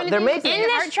think you I can do don't. They're anything making- In your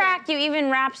this heart track, you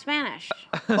even rap Spanish.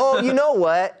 Oh, you know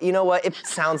what? It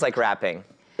sounds like rapping.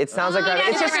 It sounds like rapping.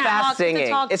 It's that's just a fast talk- it's a singing.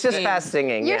 talk It's just game. fast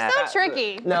singing. You're yeah. so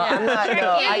tricky. No, I'm not.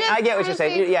 No, I get what you're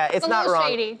saying. Honestly, Yeah, it's a not little wrong.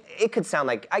 shady. It could sound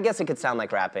like. I guess it could sound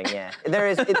like rapping. Yeah, there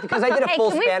is because I did a Hey,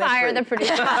 full can we Spanish. fire the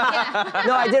producer?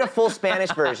 No, I did a full Spanish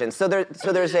version. So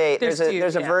there's a two,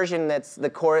 version that's the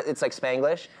chorus. It's like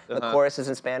Spanglish. The chorus is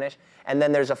in Spanish, and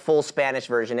then there's a full Spanish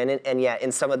version. And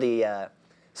in some of the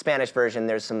Spanish version,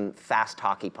 there's some fast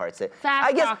talky parts that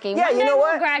Fast talking. Yeah, One you day know we'll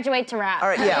what? graduate to rap. All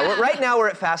right, yeah. Well, right now we're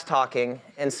at fast talking,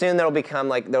 and soon there'll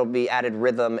be added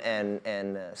rhythm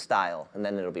and style, and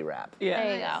then it'll be rap. Yeah.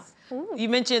 There you go. You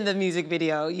mentioned the music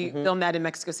video. You filmed that in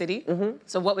Mexico City.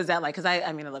 So what was that like? Because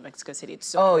I love Mexico City. It's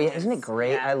so Oh yeah, nice. isn't it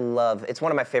great? Yeah. It's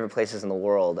one of my favorite places in the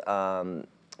world.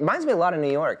 Reminds me a lot of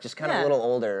New York, just kind of Yeah. a little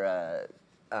older.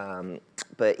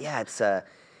 But yeah,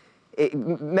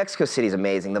 Mexico City is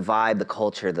amazing. The vibe, the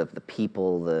culture, the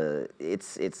people,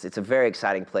 it's a very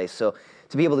exciting place. So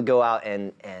to be able to go out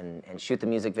and shoot the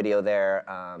music video there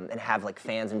and have like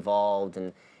fans involved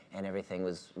and and everything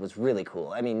was really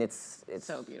cool. I mean, it's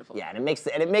so beautiful. Yeah, and it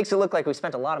makes it look like we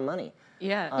spent a lot of money.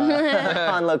 Yeah.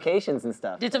 On locations and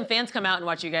stuff. Did some fans come out and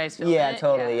watch you guys film Yeah, it?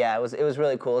 totally. Yeah, it was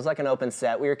really cool. It was like an open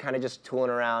set. We were kind of just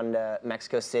tooling around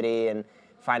Mexico City and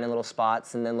finding little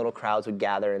spots, and then little crowds would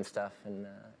gather and stuff. And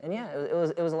yeah, it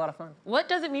was a lot of fun. What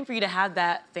does it mean for you to have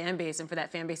that fan base and for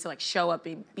that fan base to like show up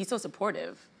and be so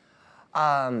supportive?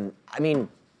 I mean,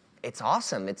 it's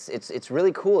awesome. It's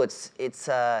really cool. It's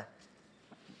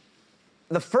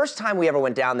the first time we ever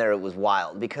went down there, it was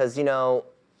wild because, you know,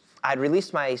 I'd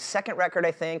released my second record,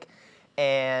 I think,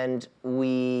 and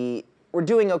we were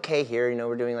doing okay here. You know,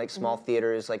 we're doing like small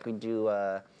theaters, like we do.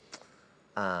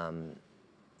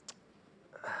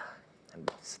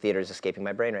 This theater's escaping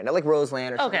my brain right now, like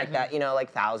Roseland or something like that. You know,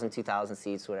 like 1,000, 2,000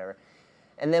 seats, whatever.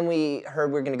 And then we heard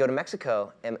we were going to go to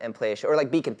Mexico and play a show, or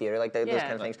like Beacon Theater, like those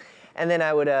kind of things. And then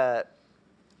I would.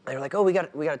 They were like, oh, we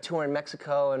got a tour in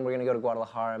Mexico, and we're gonna go to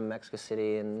Guadalajara, and Mexico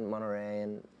City, and Monterrey,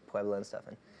 and Puebla, and stuff.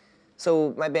 And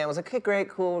so my band was like, okay, great,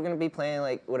 cool. We're gonna be playing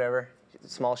like whatever,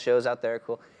 small shows out there,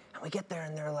 cool. And we get there,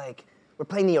 and they're like, we're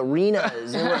playing the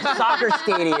arenas, and we're at soccer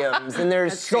stadiums, and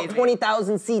there's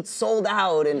 20,000 seats sold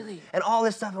out, and all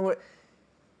this stuff. And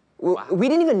we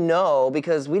didn't even know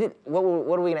because we didn't. What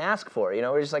are we gonna ask for? You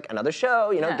know, we're just like another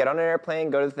show. You know, get on an airplane,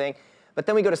 go to the thing. But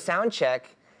then we go to sound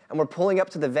check. And we're pulling up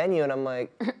to the venue, and I'm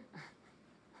like,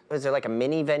 is there like a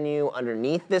mini venue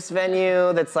underneath this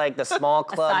venue that's like the small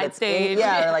club? Side stage.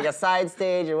 Yeah, or like a side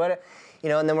stage or whatever. You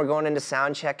know, and then we're going into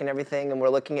sound check and everything, and we're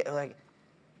looking at like,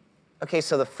 okay,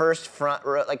 so the first front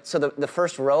row, like, so the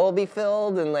first row will be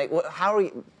filled, and like, how are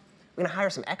we gonna hire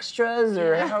some extras,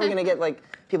 or how are we gonna get like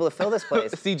people to fill this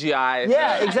place? CGI.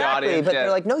 Yeah, exactly. Audience, but they're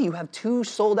like, no, you have 2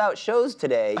 sold-out shows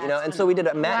today, you know. And so we did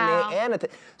a matinee and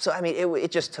so I mean,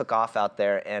 it just took off out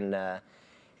there, and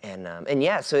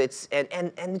yeah, so it's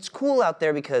and it's cool out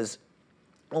there because,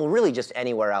 well, really just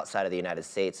anywhere outside of the United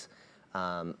States.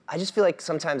 I just feel like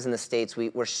sometimes in the States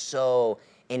we're so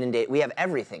inundated. We have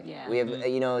everything. Yeah. We have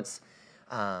you know, it's.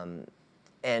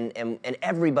 And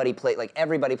everybody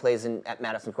plays at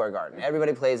Madison Square Garden.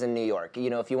 Everybody plays in New York. You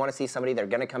know, if you want to see somebody, they're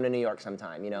gonna come to New York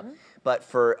sometime. You know, but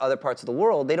for other parts of the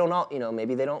world, they don't all. You know,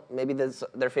 maybe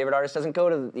their favorite artist doesn't go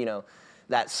to, you know,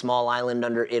 that small island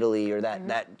under Italy, or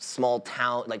that small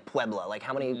town like Puebla. Like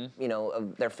how many you know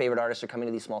of their favorite artists are coming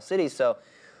to these small cities? So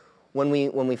when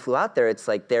we flew out there, it's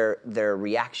like their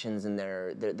reactions and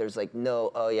there's like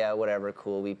no, oh yeah, whatever,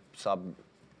 cool, we saw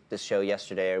this show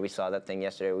yesterday, or we saw that thing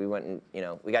yesterday. We went and, you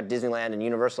know, we got Disneyland and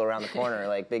Universal around the corner,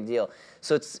 like big deal.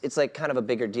 So it's like kind of a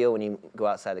bigger deal when you go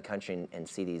outside the country and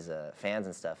see these fans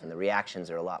and stuff, and the reactions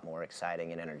are a lot more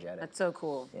exciting and energetic. That's so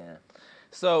cool. Yeah.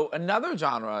 So another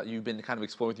genre you've been kind of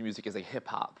exploring with your music is like hip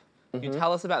hop. Can you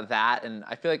tell us about that? And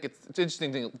I feel like it's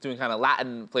interesting doing kind of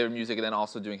Latin flavored music and then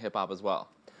also doing hip hop as well.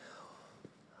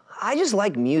 I just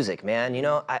like music, man. You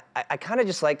know, I kind of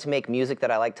just like to make music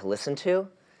that I like to listen to.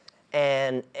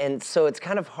 And so it's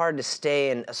kind of hard to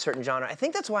stay in a certain genre. I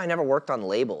think that's why I never worked on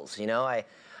labels, you know? I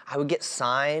would get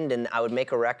signed and I would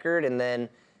make a record, and then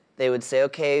they would say,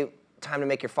 okay, time to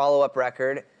make your follow-up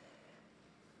record.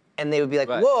 And they would be like,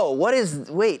 whoa,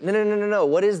 wait, no,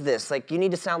 what is this? Like, you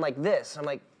need to sound like this. I'm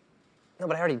like, no,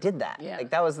 but I already did that. Yeah. Like,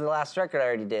 that was the last record I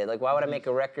already did. Like, why would I make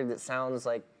a record that sounds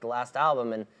like the last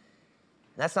album? And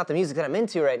that's not the music that I'm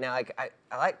into right now. Like,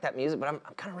 I like that music, but I'm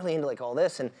kind of really into like all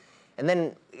this. And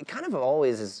then it kind of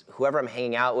always is whoever I'm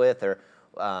hanging out with, or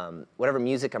whatever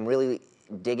music I'm really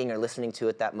digging or listening to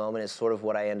at that moment is sort of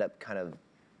what I end up kind of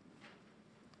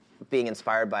being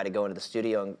inspired by to go into the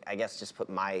studio and I guess just put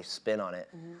my spin on it.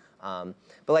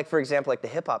 But like, for example, like the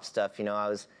hip hop stuff, you know, I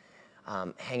was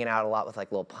hanging out a lot with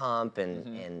like Lil Pump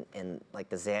and like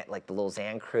the Lil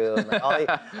Xan crew, and like all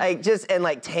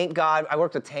like Tank God. I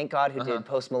worked with Tank God, who did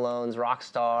Post Malone's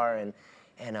Rockstar,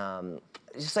 and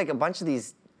just like a bunch of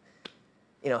these,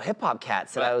 you know, hip hop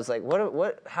cats that I was like,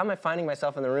 how am I finding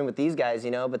myself in the room with these guys,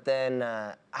 you know? But then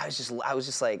I was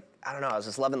just like, I don't know, I was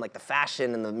just loving like the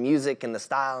fashion and the music and the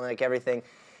style and like everything,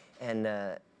 and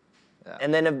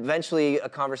then eventually a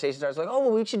conversation starts like, oh,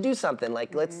 well, we should do something,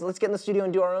 like let's get in the studio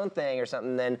and do our own thing or something.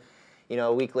 And then, you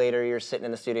know, a week later you're sitting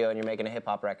in the studio and you're making a hip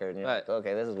hop record, and you're like,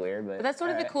 okay, this is weird, but that's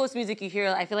sort of the coolest music you hear.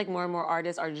 I feel like more and more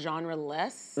artists are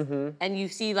genre-less, and you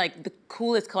see like the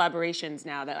coolest collaborations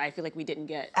now that I feel like we didn't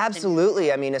get.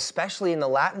 Absolutely. I mean, especially in the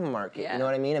Latin market. You know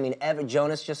what I mean? I mean,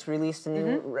 Jonas just released a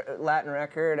new Latin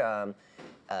record.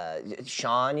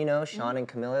 Sean, you know, Sean and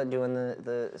Camila doing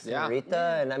the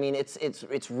Senorita, and I mean,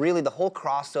 it's really the whole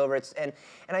crossover. And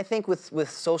I think with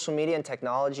social media and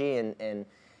technology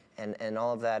and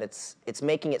all of that, it's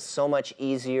making it so much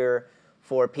easier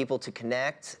for people to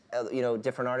connect, you know,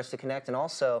 different artists to connect, and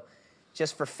also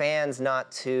just for fans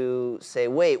not to say,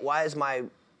 wait, why is my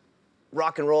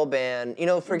rock and roll band, you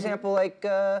know, for example, like,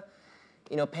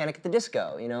 you know, Panic at the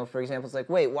Disco, you know, for example, it's like,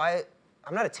 wait, why,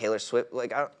 I'm not a Taylor Swift,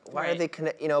 like, why are they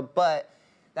connect, you know, but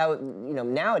that would, you know,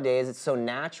 nowadays it's so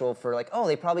natural for like, oh,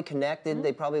 they probably connected,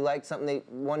 they probably liked something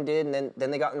one did, and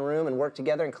then they got in the room and worked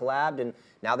together and collabed, and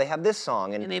now they have this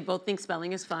song. And they both think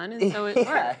spelling is fun, and so it works.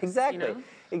 Yeah, exactly, you know?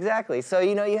 exactly. So,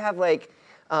 you know, you have like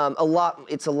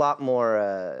it's a lot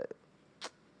more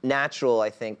natural, I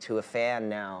think, to a fan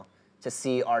now to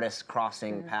see artists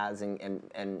crossing paths and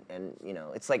you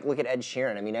know, it's like, look at Ed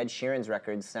Sheeran. I mean, Ed Sheeran's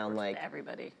records sound like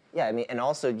everybody. Yeah, I mean, and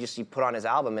also just you put on his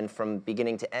album and from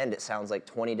beginning to end, it sounds like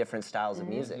 20 different styles of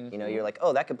music. You know, you're like,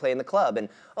 oh, that could play in the club, and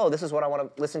oh, this is what I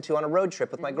want to listen to on a road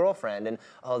trip with my girlfriend, and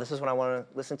oh, this is what I want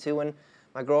to listen to when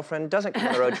my girlfriend doesn't come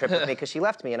on a road trip with me because she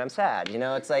left me and I'm sad. You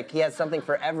know, it's like he has something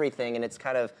for everything, and it's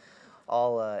kind of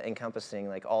all encompassing,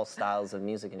 like all styles of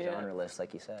music and genre lists,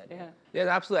 like you said. Yeah,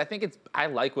 absolutely. I think I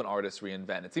like when artists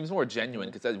reinvent. It seems more genuine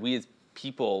because as we as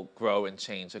people grow and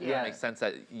change, it kind of makes sense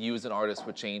that you as an artist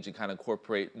would change and kind of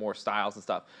incorporate more styles and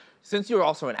stuff. Since you're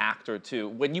also an actor too,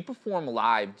 when you perform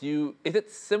live, is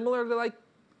it similar to like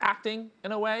acting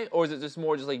in a way, or is it just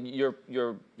more just like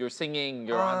you're singing,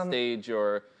 you're on stage,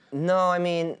 or? No, I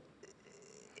mean,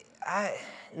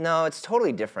 no, it's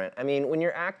totally different. I mean, when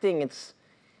you're acting, it's.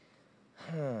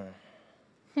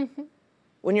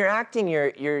 When you're acting,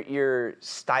 you're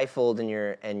stifled, and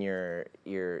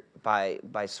you're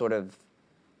by sort of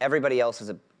everybody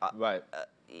else's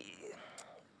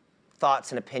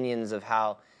thoughts and opinions of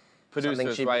how something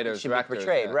Producers, should writers, be directors,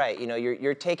 portrayed. yeah. Right. You know,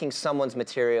 you're taking someone's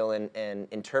material and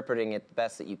interpreting it the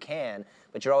best that you can,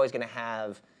 but you're always going to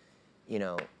have, you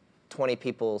know, 20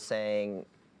 people saying,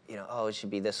 you know, oh, it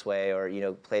should be this way, or, you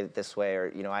know, play it this way,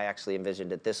 or, you know, I actually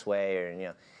envisioned it this way, or, you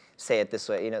know, say it this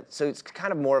way, you know. So it's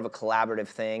kind of more of a collaborative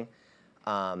thing.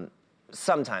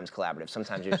 Sometimes collaborative.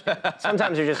 Sometimes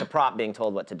you're just a prop being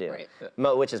told what to do,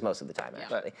 which is most of the time,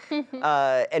 actually.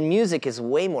 And music is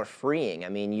way more freeing. I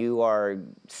mean, you are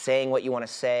saying what you want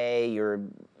to say. You're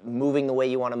moving the way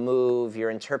you want to move.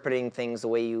 You're interpreting things the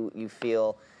way you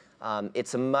feel.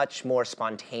 It's a much more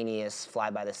spontaneous, fly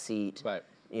by the seat.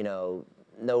 You know,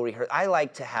 no rehearsal. I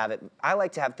like to have it. I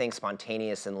like to have things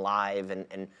spontaneous and live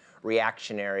and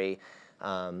reactionary,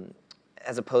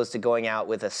 as opposed to going out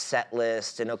with a set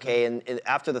list and okay, and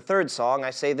after the third song I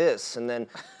say this, and then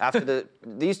after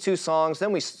these two songs,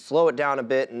 then we slow it down a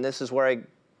bit, and this is where I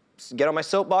get on my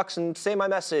soapbox and say my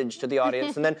message to the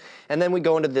audience, and then we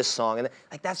go into this song, and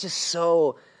like that's just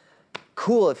so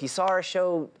cool. If you saw our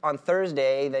show on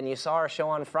Thursday, then you saw our show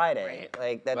on Friday.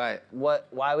 Like that.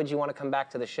 Why would you want to come back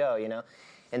to the show? You know,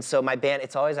 and so my band.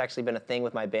 It's always actually been a thing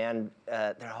with my band.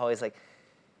 They're always like,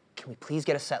 can we please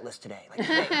get a set list today? Like,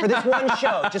 for this one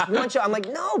show, just one show. I'm like,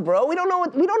 no, bro, we don't know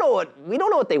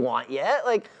what they want yet.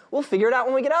 Like, we'll figure it out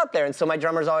when we get out there. And so my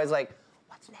drummer's always like,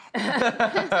 what's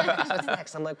next? What's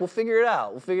next? I'm like, we'll figure it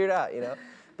out, you know?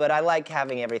 But I like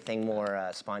having everything more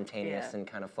spontaneous and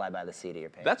kind of fly by the seat of your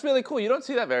pants. That's really cool. You don't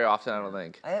see that very often, I don't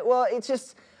think. Well, it's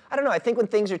just, I don't know. I think when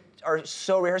things are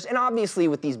so rehearsed, and obviously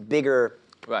with these bigger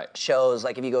shows,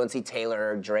 like if you go and see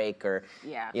Taylor or Drake or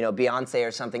you know, Beyonce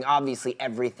or something, obviously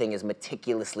everything is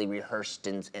meticulously rehearsed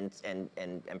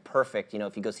and perfect. You know,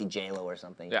 if you go see J-Lo or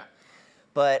something.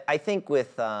 But I think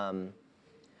with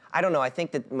I don't know. I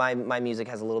think that my music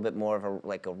has a little bit more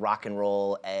of a rock and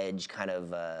roll edge, kind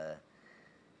of.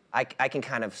 I can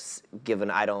kind of give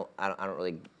I don't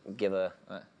really give a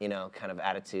you know, kind of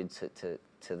attitude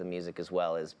to the music as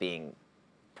well as being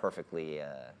perfectly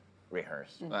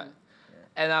rehearsed.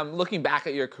 And looking back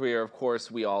at your career, of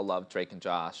course, we all love Drake and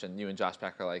Josh, and you and Josh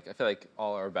Peck are like, I feel like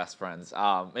all our best friends. Maybe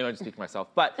I'm just speaking for myself,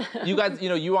 but you guys, you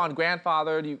know, you were on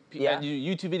Grandfathered, and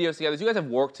you YouTube videos together. So you guys have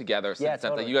worked together since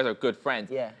then. You guys are good friends.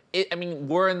 I mean,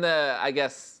 we're in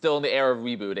still in the era of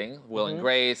rebooting. Will and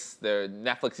Grace,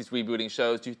 Netflix is rebooting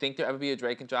shows. Do you think there'll ever be a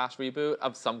Drake and Josh reboot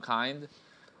of some kind?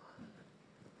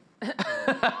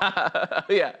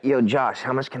 Yo, Josh,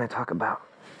 how much can I talk about?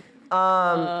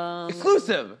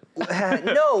 Exclusive.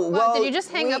 No. Well, did you just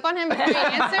hang up on him before he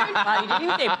answered? You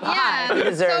didn't say bye. Yeah,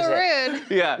 it's so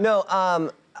rude.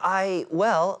 No.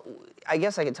 I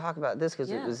guess I could talk about this because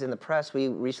it was in the press.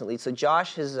 So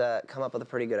Josh has come up with a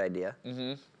pretty good idea.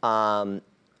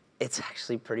 It's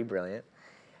actually pretty brilliant.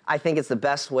 I think it's the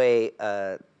best way.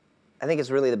 I think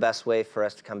it's really the best way for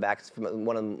us to come back. It's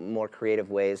one of the more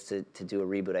creative ways to do a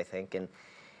reboot, I think.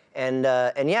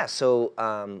 And yeah,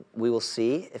 so we will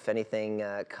see if anything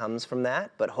comes from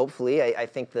that. But hopefully, I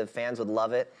think the fans would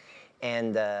love it,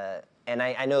 and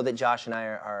I know that Josh and I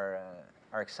are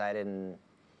excited, and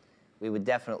we would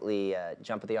definitely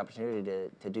jump at the opportunity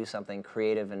to do something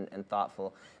creative and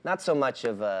thoughtful. Not so much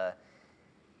of a,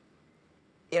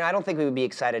 I don't think we would be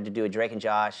excited to do a Drake and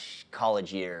Josh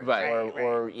college years,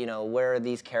 or where are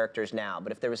these characters now?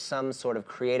 But if there was some sort of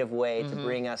creative way to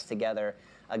bring us together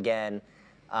again,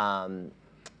 and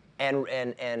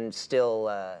still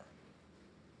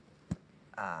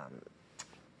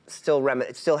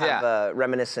have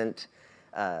reminiscent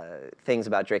things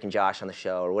about Drake and Josh on the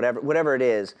show, or whatever it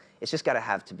is. It's just got to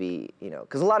have to be,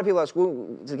 because a lot of people ask, well,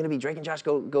 is it going to be Drake and Josh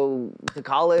go to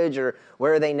college, or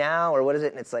where are they now, or what is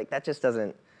it? And it's like, that just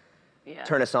doesn't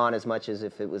turn us on as much as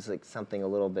if it was like something a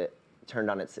little bit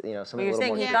turned on its, something a little more. You're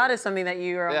saying he thought is something that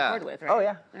you are on board with, right? Oh,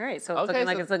 yeah. All right, so it's looking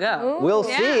like it's a go. We'll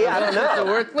see. I don't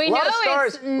know. We know it's a lot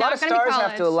of not gonna be stars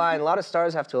have to college. align. A lot of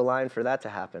stars have to align for that to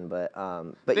happen. But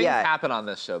Things yeah. happen on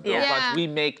this show, Bill. Yeah. We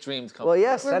make dreams come Well, true.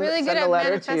 yes. We're really good send at a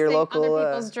letter to your manifesting local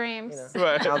other people's dreams.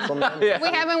 councilman. We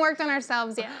haven't worked on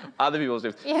ourselves yet. Other people's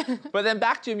dreams. Yeah. But then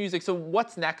back to your music. So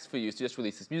what's next for you? So you just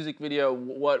released this music video.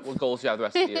 What goals do you have the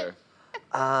rest of the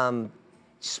year?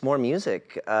 Just more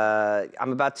music.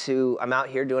 I'm out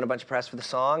here doing a bunch of press for the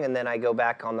song, and then I go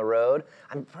back on the road.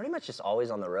 I'm pretty much just always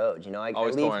on the road. I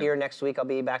Always leave touring. here next week. I'll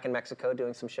be back in Mexico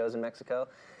doing some shows in Mexico,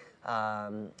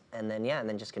 and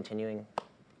then just continuing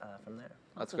from there.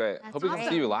 That's great. Hope we can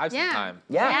awesome. see you live Yeah. sometime.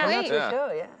 Yeah, come out wait. to the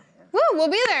show. Yeah. Woo, we'll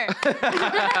be there. Drake,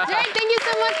 thank you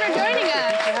so much for joining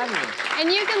us.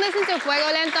 And you can listen to Fuego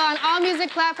Lento on all music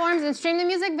platforms and stream the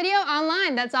music video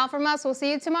online. That's all from us. We'll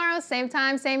see you tomorrow, same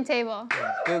time, same table.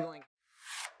 Googling.